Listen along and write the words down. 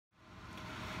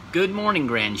Good morning,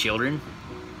 grandchildren.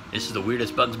 This is the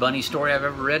weirdest Bugs Bunny story I've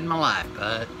ever read in my life,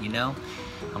 but, you know,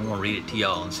 I'm going to read it to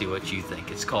y'all and see what you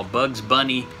think. It's called Bugs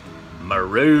Bunny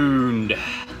Marooned.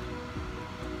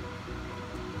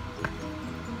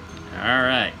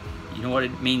 Alright, you know what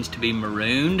it means to be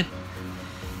marooned?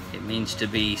 It means to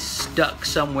be stuck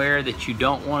somewhere that you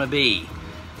don't want to be.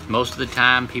 Most of the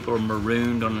time, people are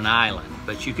marooned on an island,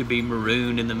 but you could be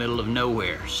marooned in the middle of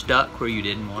nowhere, stuck where you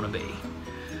didn't want to be.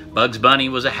 Bugs Bunny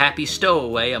was a happy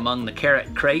stowaway among the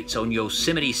carrot crates on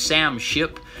Yosemite Sam's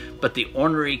ship, but the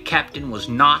ornery captain was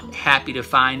not happy to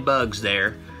find Bugs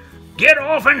there. "Get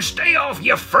off and stay off,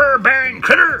 you fur-bearing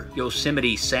critter!"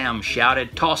 Yosemite Sam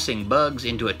shouted, tossing Bugs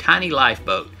into a tiny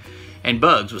lifeboat, and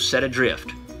Bugs was set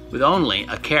adrift, with only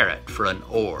a carrot for an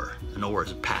oar. An oar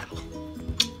is a paddle.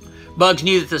 Bugs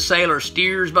knew that the sailor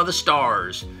steers by the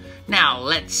stars. "Now,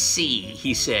 let's see,"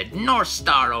 he said. "North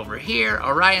Star over here,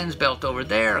 Orion's belt over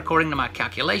there. According to my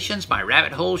calculations, my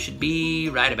rabbit hole should be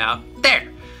right about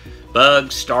there."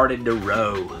 Bugs started to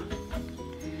row.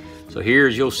 So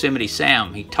here's Yosemite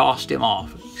Sam. He tossed him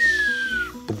off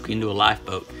into a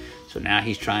lifeboat. So now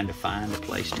he's trying to find a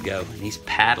place to go. And he's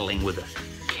paddling with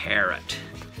a carrot.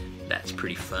 That's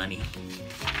pretty funny.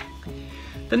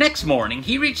 The next morning,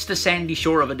 he reached the sandy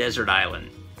shore of a desert island.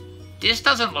 "This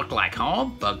doesn't look like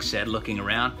home," Bugs said, looking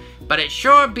around, "but it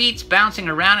sure beats bouncing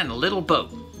around in a little boat."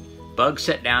 Bugs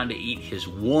sat down to eat his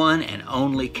one and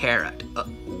only carrot.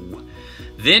 Uh-oh.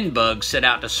 Then Bugs set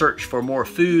out to search for more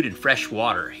food and fresh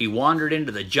water. He wandered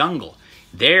into the jungle.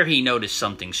 There he noticed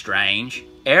something strange.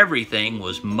 Everything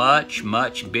was much,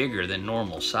 much bigger than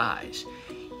normal size.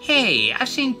 "Hey, I've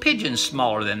seen pigeons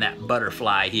smaller than that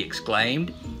butterfly," he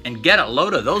exclaimed. "And get a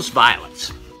load of those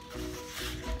violets."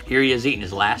 Here he is eating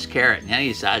his last carrot. Now he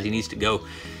decides he needs to go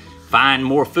find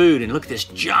more food. And look at this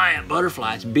giant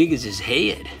butterfly. It's big as his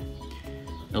head.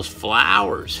 Those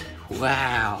flowers.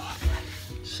 Wow.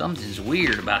 Something's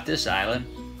weird about this island.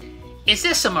 "Is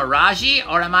this a mirage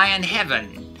or am I in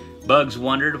heaven?" Bugs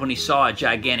wondered when he saw a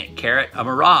gigantic carrot. A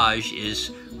mirage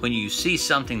is when you see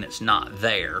something that's not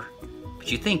there, but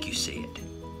you think you see it.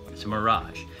 It's a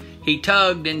mirage. He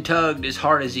tugged and tugged as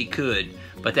hard as he could,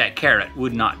 but that carrot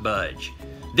would not budge.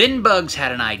 Then Bugs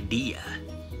had an idea.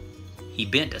 He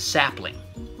bent a sapling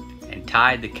and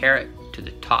tied the carrot to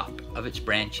the top of its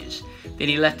branches. Then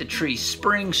he let the tree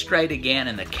spring straight again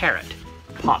and the carrot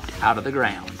popped out of the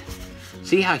ground.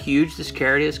 See how huge this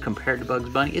carrot is compared to Bugs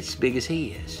Bunny? It's as big as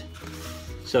he is.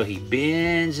 So he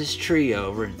bends his tree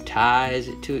over and ties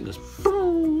it to it. It goes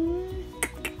boom.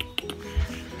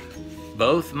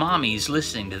 Both mommies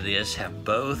listening to this have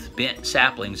both bent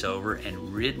saplings over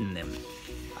and ridden them.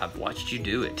 I've watched you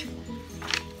do it.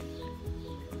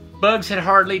 Bugs had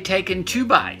hardly taken 2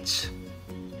 bites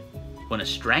when a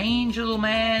strange little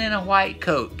man in a white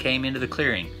coat came into the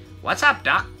clearing. "What's up,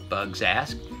 Doc?" Bugs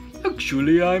asked.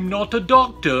 "Actually, I'm not a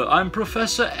doctor. I'm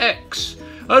Professor X,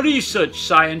 a research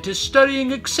scientist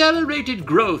studying accelerated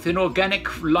growth in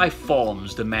organic life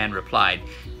forms," the man replied.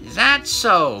 "Is that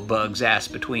so?" Bugs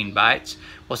asked between bites.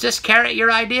 "Was this carrot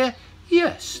your idea?"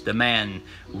 "Yes," the man,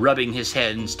 rubbing his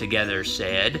hands together,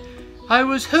 said. "I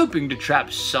was hoping to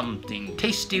trap something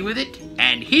tasty with it,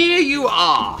 and here you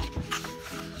are."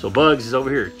 So Bugs is over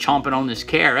here chomping on this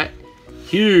carrot.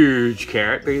 Huge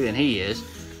carrot, bigger than he is.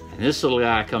 And this little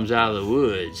guy comes out of the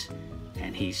woods,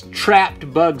 and he's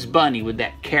trapped Bugs Bunny with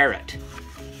that carrot.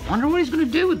 Wonder what he's going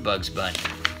to do with Bugs Bunny.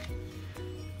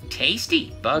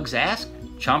 "Tasty?" Bugs asked,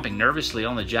 chomping nervously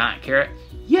on the giant carrot.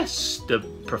 "Yes,"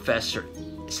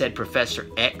 said Professor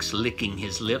X, licking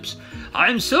his lips.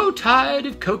 "I'm so tired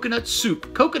of coconut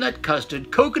soup, coconut custard,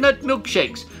 coconut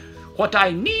milkshakes. What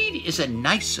I need is a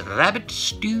nice rabbit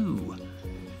stew."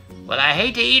 "Well, I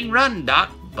hate to eat and run,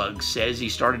 Doc," Bugs says. He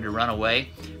started to run away,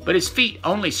 but his feet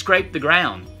only scraped the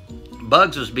ground.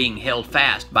 Bugs was being held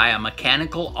fast by a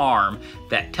mechanical arm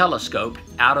that telescoped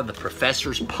out of the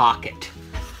professor's pocket.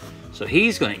 So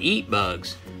he's going to eat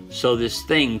Bugs. So this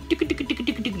thing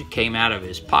came out of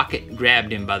his pocket,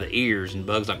 grabbed him by the ears, and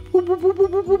Bugs like, whoop, whoop, whoop,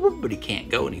 whoop, whoop, whoop, but he can't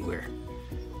go anywhere.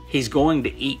 He's going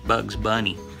to eat Bugs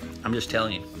Bunny. I'm just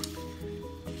telling you,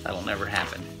 that'll never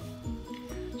happen.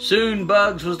 Soon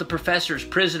Bugs was the professor's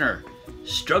prisoner.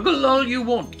 "Struggle all you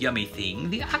want, yummy thing.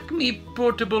 The Acme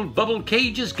portable bubble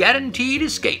cage is guaranteed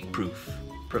escape-proof,"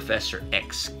 Professor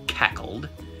X cackled.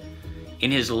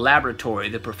 In his laboratory,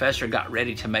 the professor got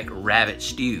ready to make rabbit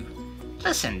stew.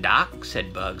 "Listen, Doc,"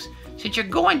 said Bugs, "since you're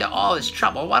going to all this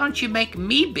trouble, why don't you make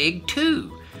me big,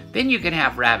 too? Then you can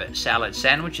have rabbit salad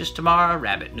sandwiches tomorrow,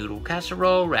 rabbit noodle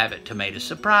casserole, rabbit tomato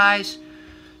surprise."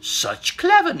 "Such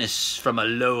cleverness from a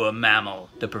lower mammal,"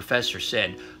 the professor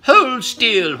said. "Hold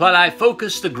still while I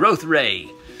focus the growth ray."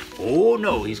 Oh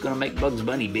no, he's gonna make Bugs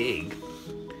Bunny big.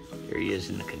 There he is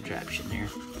in the contraption there.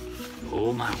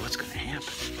 Oh my, what's gonna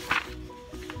happen?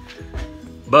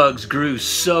 Bugs grew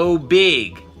so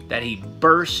big that he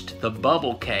burst the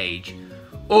bubble cage.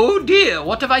 Oh dear,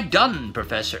 what have I done?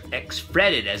 Professor X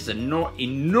fretted as the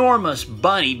enormous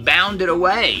bunny bounded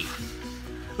away.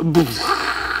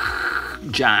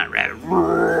 Giant rabbit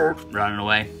running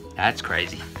away. That's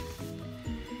crazy.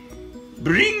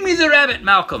 Bring me the rabbit,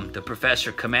 Malcolm, the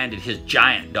professor commanded his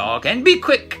giant dog, and be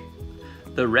quick.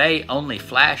 The ray only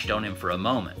flashed on him for a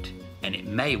moment, and it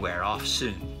may wear off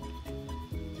soon.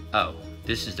 Oh,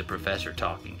 this is the professor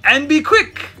talking. And be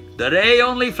quick! The ray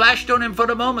only flashed on him for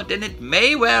a moment, and it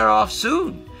may wear off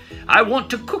soon. I want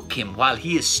to cook him while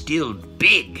he is still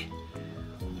big.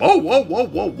 Whoa, whoa, whoa,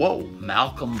 whoa, whoa,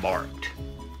 Malcolm barked.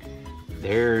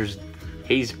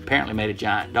 He's apparently made a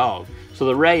giant dog. So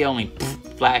the ray only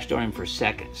flashed on him for a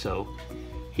second, so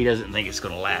he doesn't think it's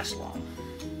going to last long.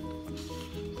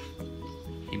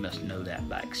 He must know that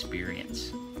by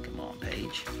experience. Come on,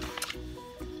 Paige.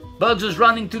 Bugs was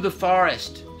running through the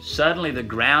forest. Suddenly, the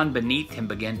ground beneath him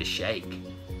began to shake.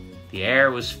 The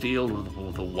air was filled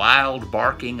with the wild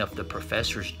barking of the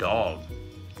professor's dog.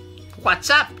 What's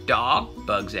up, dog?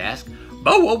 Bugs asked.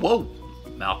 Whoa, whoa, whoa,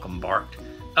 Malcolm barked.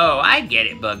 Oh, I get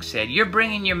it, Bugs said. You're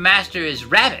bringing your master his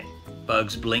rabbit.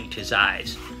 Bugs blinked his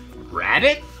eyes.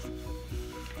 Rabbit?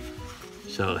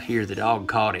 So here the dog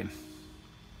caught him.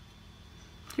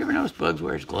 You ever notice Bugs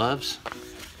wears gloves?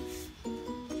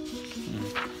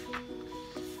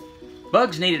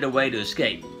 Bugs needed a way to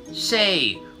escape.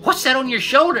 Say, what's that on your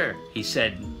shoulder? He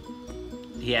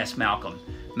asked Malcolm.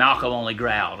 Malcolm only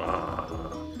growled.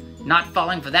 Not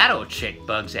falling for that old trick,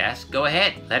 Bugs asked. Go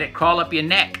ahead, let it crawl up your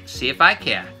neck. See if I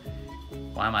care.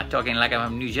 Why am I talking like I'm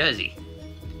from New Jersey?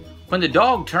 When the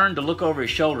dog turned to look over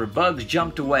his shoulder, Bugs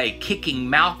jumped away, kicking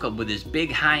Malcolm with his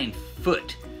big hind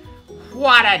foot.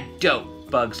 What a dope,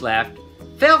 Bugs laughed.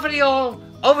 Fell for the old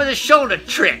over-the-shoulder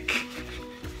trick.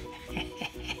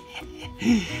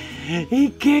 He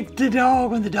kicked the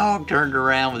dog when the dog turned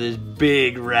around with his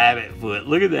big rabbit foot.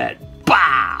 Look at that.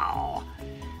 Bow!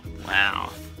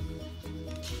 Wow.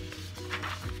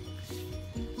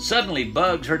 Suddenly,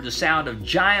 Bugs heard the sound of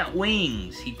giant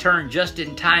wings. He turned just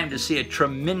in time to see a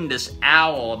tremendous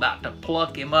owl about to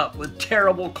pluck him up with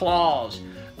terrible claws.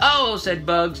 Oh, said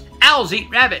Bugs, owls eat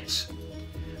rabbits.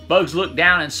 Bugs looked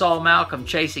down and saw Malcolm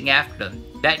chasing after them.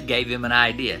 That gave him an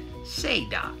idea. Say,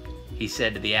 Doc, he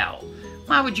said to the owl,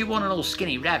 why would you want an old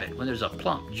skinny rabbit when there's a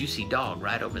plump, juicy dog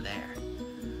right over there?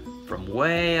 From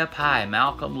way up high,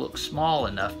 Malcolm looked small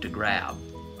enough to grab.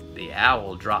 The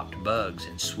owl dropped Bugs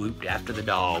and swooped after the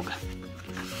dog.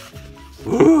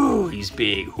 Ooh, he's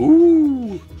big.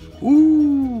 Ooh,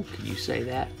 ooh. Can you say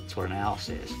that? That's what an owl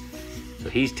says. So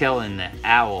he's telling the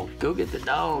owl, go get the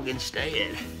dog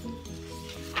instead.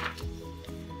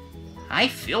 I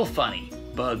feel funny,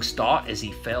 Bugs thought as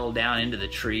he fell down into the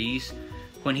trees.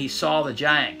 When he saw the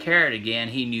giant carrot again,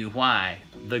 he knew why.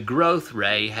 The growth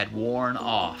ray had worn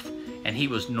off, and he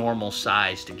was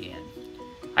normal-sized again.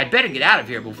 I'd better get out of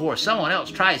here before someone else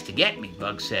tries to get me,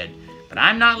 Bugs said, but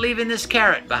I'm not leaving this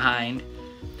carrot behind.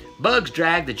 Bugs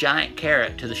dragged the giant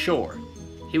carrot to the shore.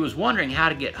 He was wondering how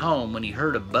to get home when he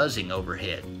heard a buzzing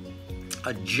overhead.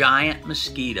 A giant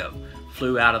mosquito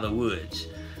flew out of the woods.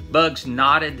 Bugs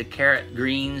knotted the carrot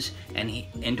greens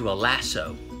into a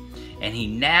lasso, and he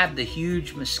nabbed the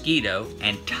huge mosquito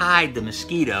and tied the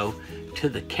mosquito to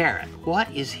the carrot. What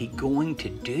is he going to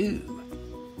do?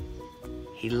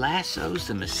 He lassos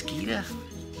the mosquito?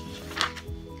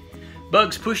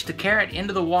 Bugs pushed the carrot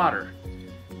into the water.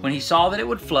 When he saw that it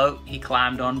would float, he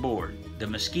climbed on board. The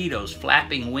mosquito's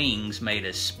flapping wings made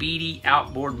a speedy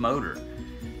outboard motor.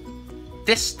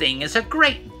 This thing is a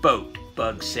great boat,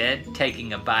 Bugs said,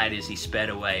 taking a bite as he sped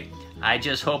away. I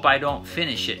just hope I don't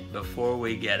finish it before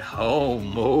we get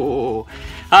home. Oh.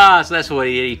 So that's what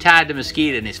he did. He tied the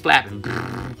mosquito and he's flapping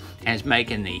and it's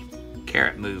making the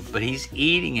carrot move, but he's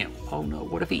eating it. Oh no,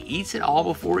 what if he eats it all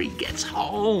before he gets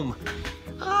home?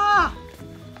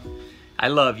 I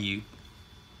love you.